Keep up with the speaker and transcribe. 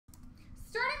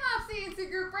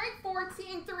basic group break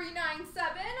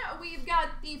 14397. We've got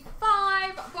the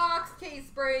 5-box case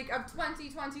break of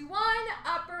 2021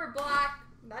 upper black,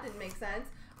 that didn't make sense,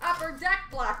 upper deck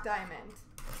black diamond.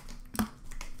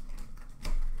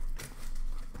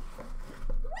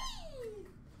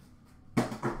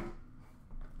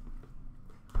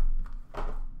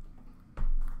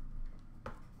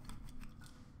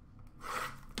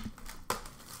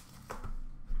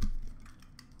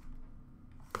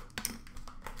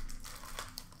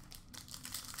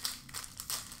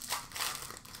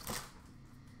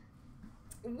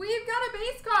 We've got a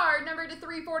base card, number to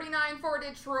 349 for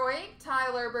Detroit,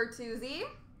 Tyler Bertuzzi.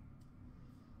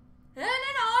 And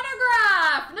an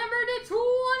autograph, number to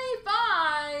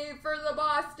 25 for the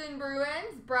Boston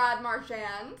Bruins, Brad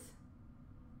Marchand.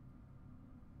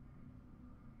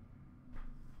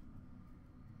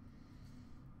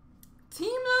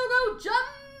 Team logo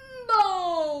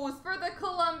jumbos for the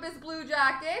Columbus Blue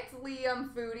Jackets,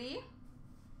 Liam Foudy.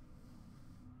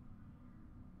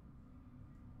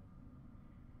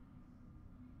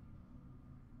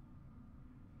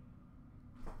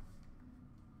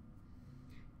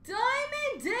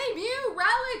 Diamond debut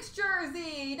relics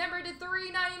jersey, number to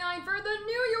 399 for the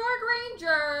New York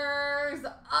Rangers,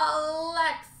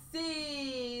 Alexis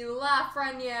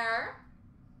Lafreniere.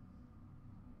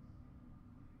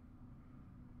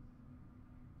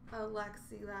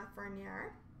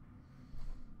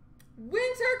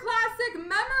 Winter Classic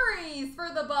Memories for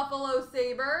the Buffalo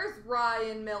Sabres,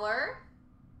 Ryan Miller.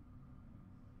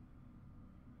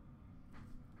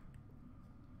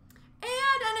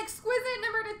 And an exquisite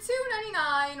number to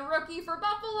 299, rookie for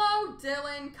Buffalo,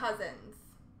 Dylan Cousins.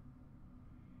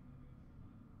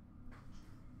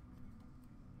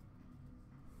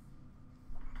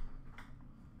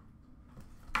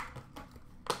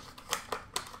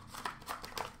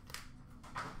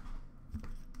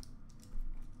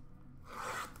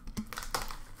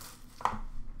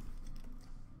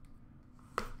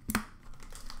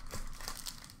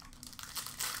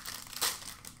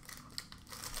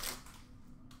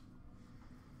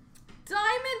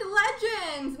 Diamond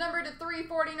Legends, number to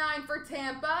 349 for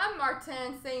Tampa,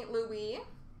 Martin St. Louis.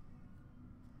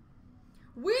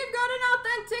 We've got an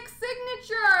authentic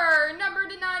signature, number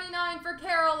to 99 for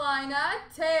Carolina,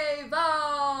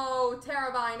 Teuvo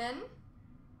Teravainen.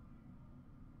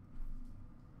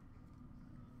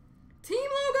 Team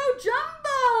logo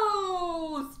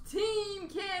jumbos, Team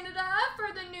Canada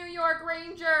for the New York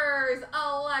Rangers,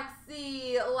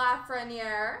 Alexis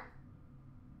Lafreniere.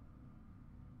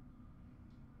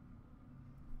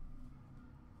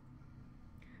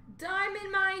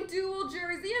 Diamond Mine dual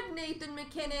jersey of Nathan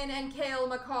McKinnon and Cale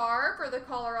Makar for the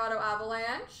Colorado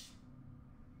Avalanche.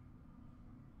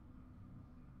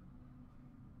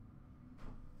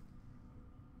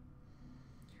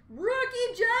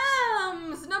 Rookie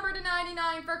Gems, number to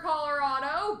 99 for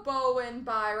Colorado, Bowen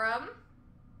Byram.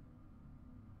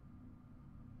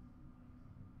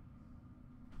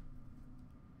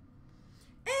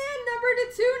 And number to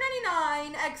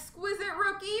 299, exquisite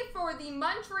rookie for the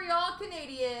Montreal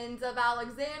Canadiens of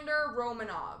Alexander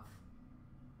Romanov.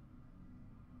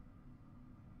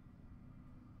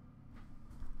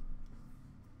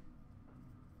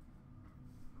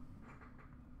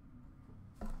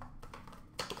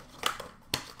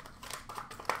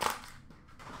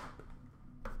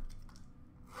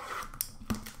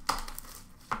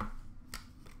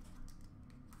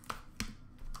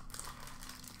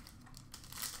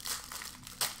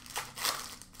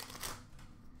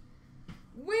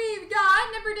 We've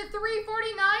got number to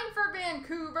 349 for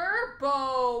Vancouver,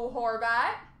 Bo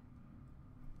Horvat.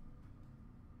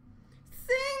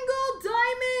 Single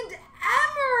Diamond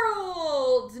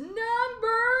Emerald,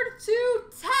 number to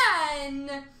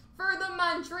 10 for the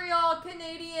Montreal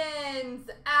Canadiens,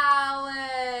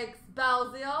 Alex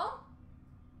Belzile.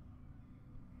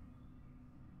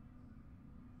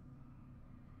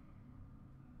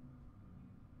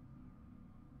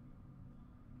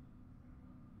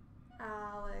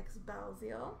 Alex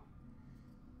Belzile.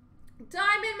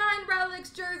 Diamond Mine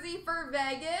Relics jersey for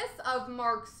Vegas of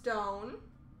Mark Stone.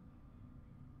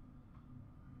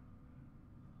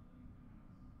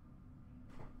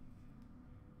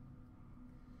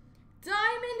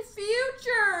 Diamond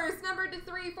Futures, number to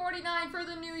 349 for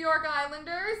the New York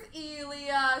Islanders,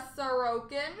 Ilya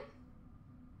Sorokin.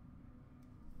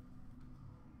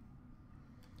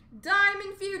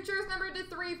 Diamond Futures, number to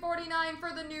 349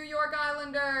 for the New York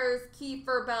Islanders,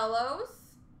 Kiefer Bellows.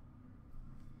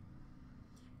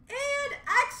 And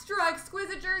extra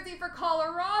exquisite jersey for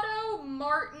Colorado,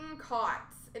 Martin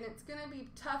Kotz. And it's going to be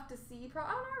tough to see. Oh,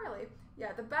 not really.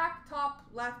 Yeah, the back top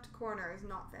left corner is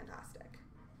not fantastic.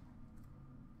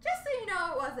 Just so you know,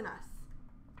 buzzing us.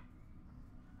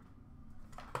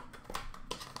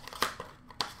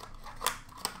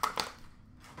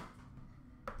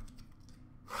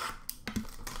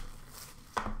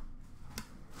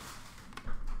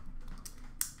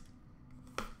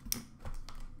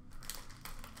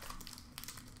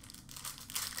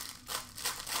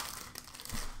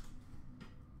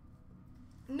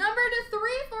 Number to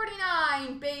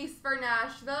 349, base for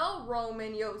Nashville,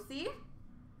 Roman Josi.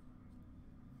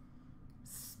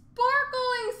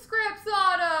 Sparkling Scripts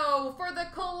auto for the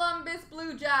Columbus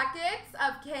Blue Jackets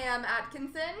of Cam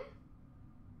Atkinson.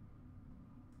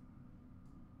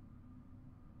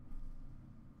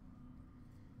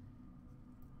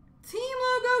 Team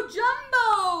logo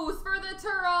jumbos for the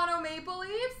Toronto Maple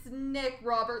Leafs, Nick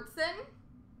Robertson.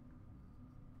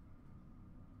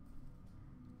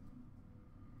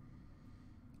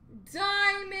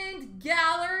 Diamond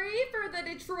Gallery for the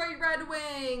Detroit Red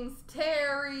Wings,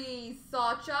 Terry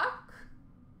Sawchuk.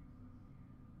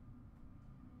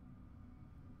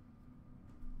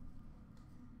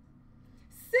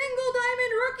 Single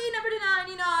Diamond Rookie number to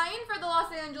 99 for the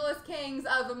Los Angeles Kings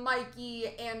of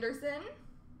Mikey Anderson.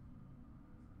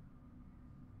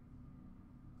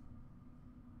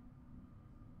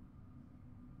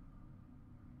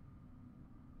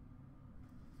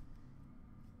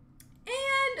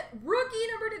 Rookie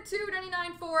number to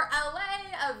 299 for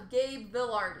LA of Gabe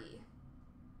Vilardi.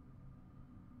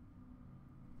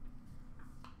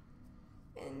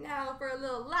 And now for a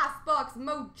little last box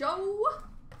mojo.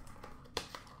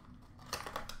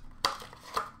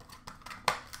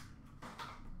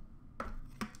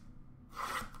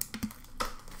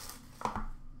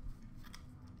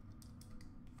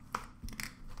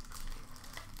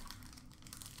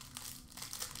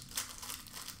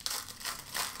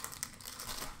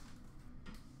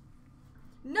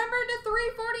 Number to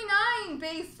 349,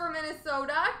 base for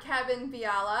Minnesota, Kevin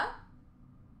Fiala.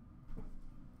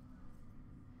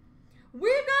 We've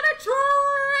got a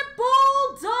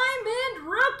triple diamond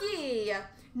rookie.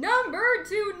 Number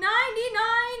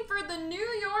 299 for the New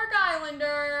York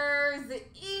Islanders,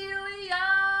 Ilya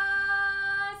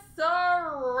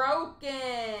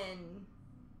Sorokin.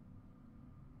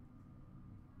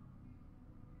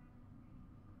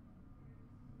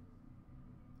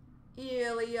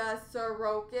 Ilya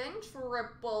Sorokin,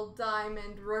 triple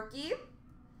diamond rookie.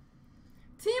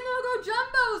 Team logo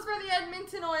jumbos for the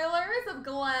Edmonton Oilers of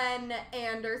Glenn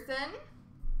Anderson.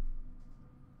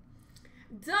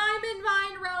 Diamond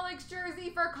Mine Relics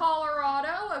jersey for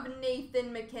Colorado of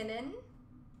Nathan McKinnon.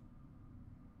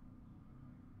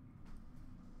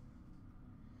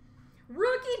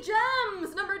 Rookie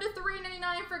gems, number to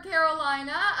 399 for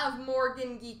Carolina of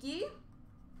Morgan Geekie.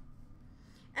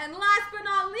 And last but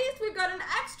not least, we've got an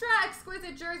extra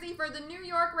exquisite jersey for the New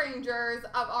York Rangers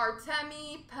of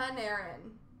Artemi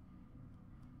Panarin.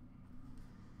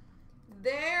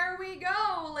 There we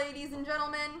go, ladies and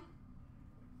gentlemen.